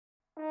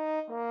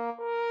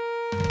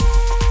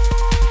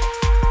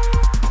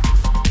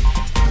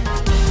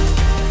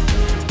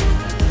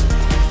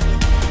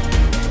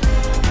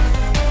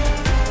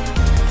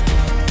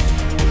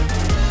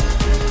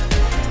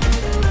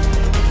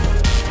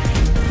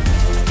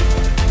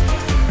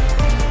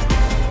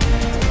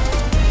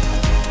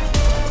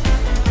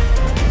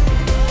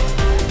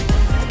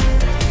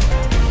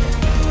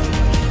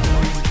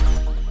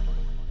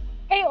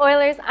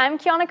I'm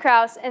Kiana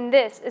Kraus, and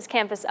this is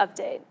Campus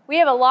Update. We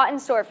have a lot in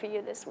store for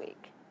you this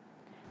week.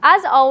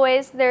 As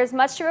always, there's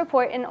much to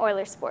report in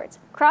Oiler sports.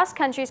 Cross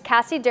country's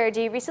Cassie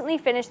Durgee recently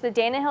finished the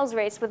Dana Hills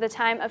race with a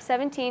time of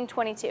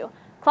 17:22,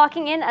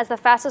 clocking in as the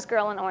fastest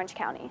girl in Orange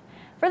County.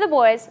 For the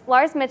boys,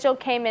 Lars Mitchell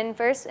came in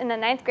first in the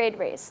 9th grade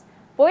race.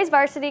 Boys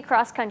varsity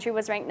cross country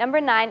was ranked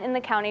number 9 in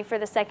the county for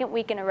the second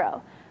week in a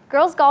row.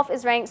 Girls golf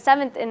is ranked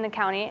 7th in the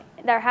county,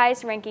 their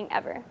highest ranking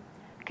ever.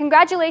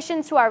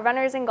 Congratulations to our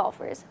runners and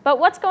golfers. But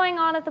what's going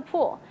on at the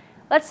pool?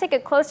 Let's take a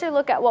closer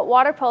look at what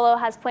water polo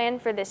has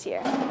planned for this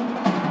year.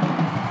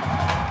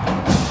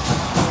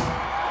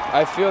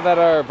 I feel that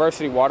our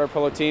varsity water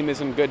polo team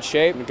is in good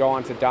shape and go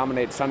on to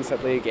dominate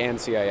Sunset League and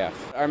CIF.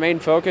 Our main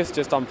focus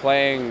just on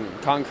playing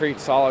concrete,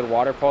 solid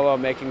water polo,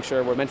 making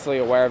sure we're mentally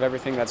aware of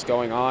everything that's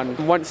going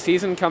on. Once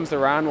season comes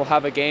around, we'll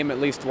have a game at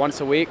least once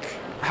a week.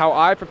 How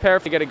I prepare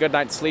to get a good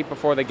night's sleep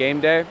before the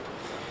game day,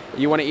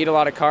 you want to eat a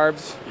lot of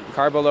carbs,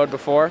 carbo load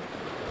before.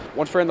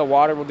 Once we're in the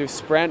water, we'll do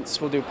sprints,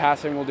 we'll do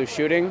passing, we'll do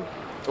shooting.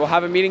 We'll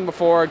have a meeting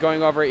before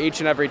going over each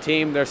and every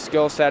team, their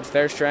skill sets,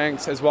 their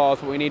strengths, as well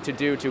as what we need to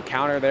do to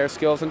counter their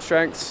skills and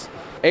strengths.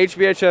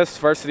 HBHS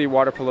Varsity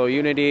Water Polo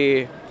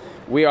Unity,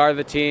 we are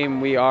the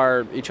team, we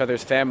are each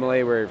other's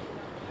family. We're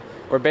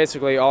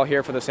basically all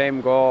here for the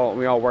same goal, and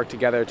we all work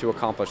together to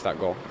accomplish that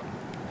goal.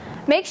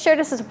 Make sure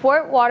to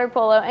support water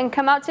polo and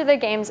come out to their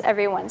games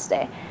every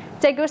Wednesday.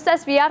 ¿Te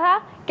gustas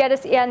viajar?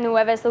 ¿Quieres ir a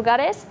nuevos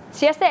lugares?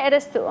 Si este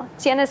eres tú,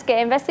 tienes que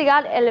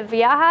investigar el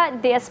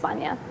viaje de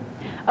España.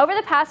 Over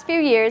the past few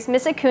years,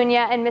 Ms.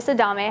 Acuna and Ms.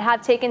 Adame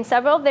have taken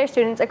several of their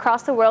students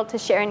across the world to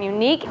share in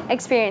unique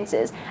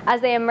experiences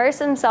as they immerse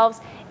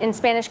themselves in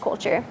Spanish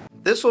culture.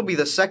 This will be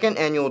the second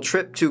annual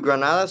trip to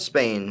Granada,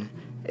 Spain.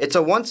 It's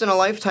a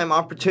once-in-a-lifetime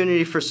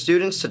opportunity for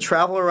students to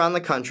travel around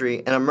the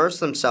country and immerse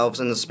themselves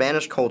in the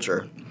Spanish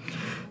culture.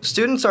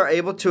 Students are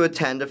able to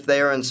attend if they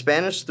are in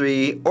Spanish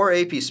 3 or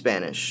AP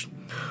Spanish.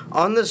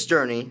 On this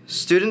journey,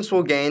 students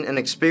will gain an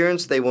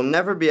experience they will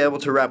never be able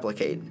to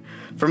replicate.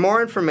 For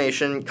more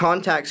information,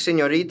 contact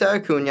Señorita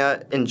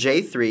Acuna in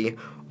J3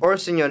 or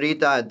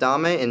Señorita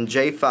Adame in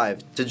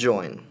J5 to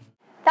join.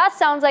 That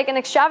sounds like an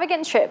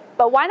extravagant trip,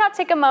 but why not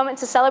take a moment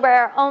to celebrate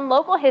our own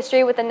local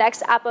history with the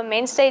next APA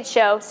main stage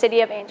show,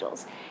 City of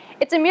Angels.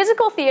 It's a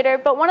musical theater,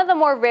 but one of the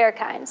more rare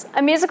kinds,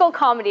 a musical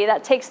comedy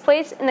that takes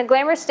place in the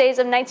glamorous days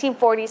of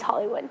 1940s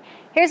Hollywood.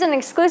 Here's an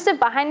exclusive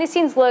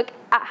behind-the-scenes look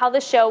at how the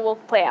show will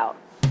play out.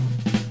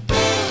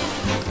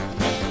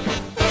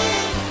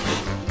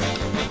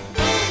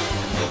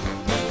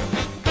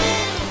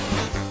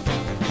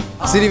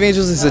 City of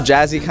Angels is a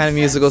jazzy kind of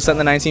musical set in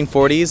the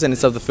 1940s, and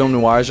it's of the film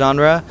noir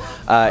genre.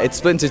 It's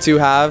split into two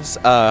halves,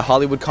 a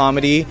Hollywood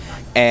comedy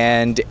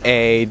and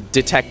a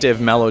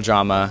detective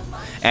melodrama.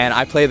 And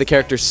I play the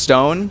character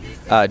Stone,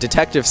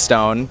 Detective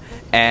Stone,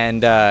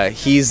 and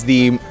he's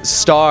the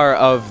star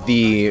of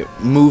the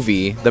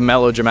movie, the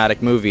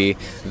melodramatic movie,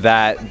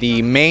 that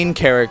the main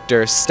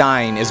character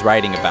Stein is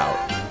writing about.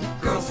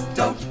 Girls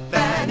don't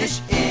vanish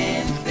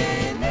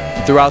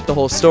infinite. Throughout the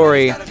whole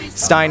story,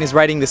 Stein is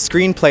writing the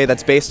screenplay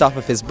that's based off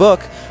of his book,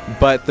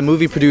 but the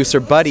movie producer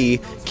Buddy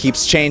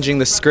keeps changing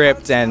the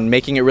script and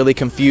making it really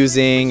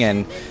confusing,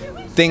 and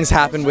things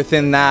happen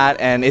within that,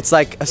 and it's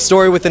like a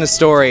story within a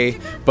story,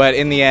 but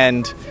in the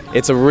end,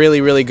 it's a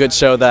really, really good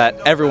show that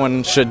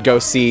everyone should go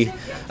see.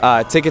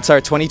 Tickets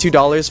are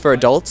 $22 for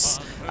adults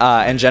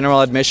and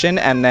general admission,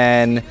 and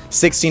then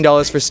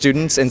 $16 for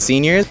students and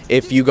seniors.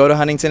 If you go to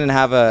Huntington and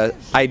have a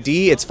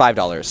ID, it's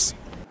 $5.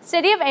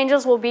 City of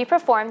Angels will be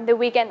performed the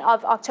weekend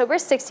of October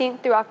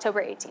 16th through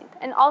October 18th,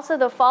 and also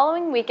the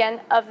following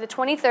weekend of the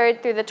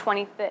 23rd through the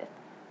 25th.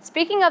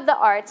 Speaking of the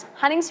arts,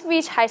 Huntington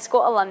Beach High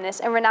School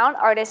alumnus and renowned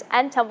artist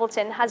Ed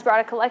Templeton has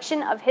brought a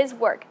collection of his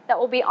work that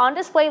will be on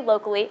display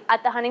locally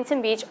at the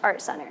Huntington Beach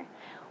Art Center.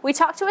 We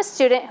talked to a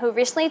student who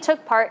recently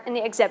took part in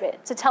the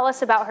exhibit to tell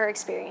us about her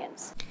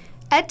experience.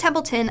 Ed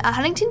Templeton, a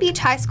Huntington Beach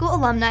High School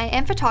alumni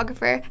and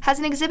photographer, has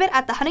an exhibit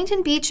at the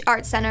Huntington Beach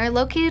Art Center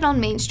located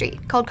on Main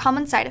Street called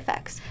Common Side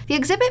Effects. The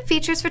exhibit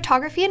features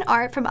photography and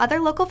art from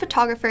other local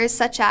photographers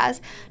such as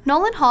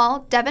Nolan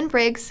Hall, Devin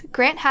Briggs,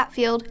 Grant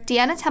Hatfield,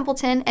 Deanna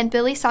Templeton, and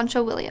Billy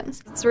Sancho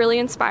Williams. It's really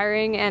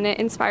inspiring, and it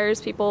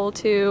inspires people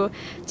to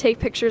take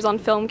pictures on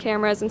film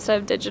cameras instead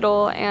of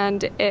digital,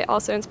 and it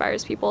also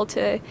inspires people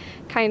to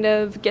kind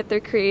of get their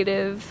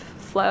creative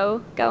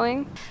flow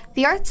going.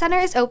 The Art Center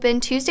is open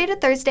Tuesday to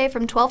Thursday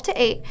from 12 to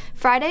 8,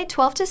 Friday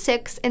 12 to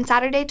 6, and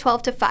Saturday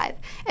 12 to 5.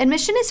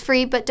 Admission is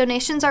free, but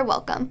donations are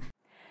welcome.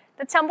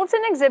 The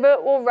Templeton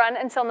exhibit will run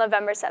until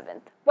November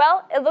 7th.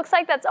 Well, it looks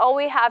like that's all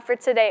we have for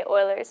today,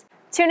 Oilers.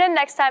 Tune in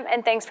next time,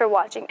 and thanks for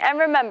watching. And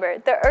remember,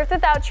 the earth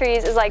without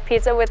trees is like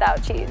pizza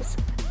without cheese.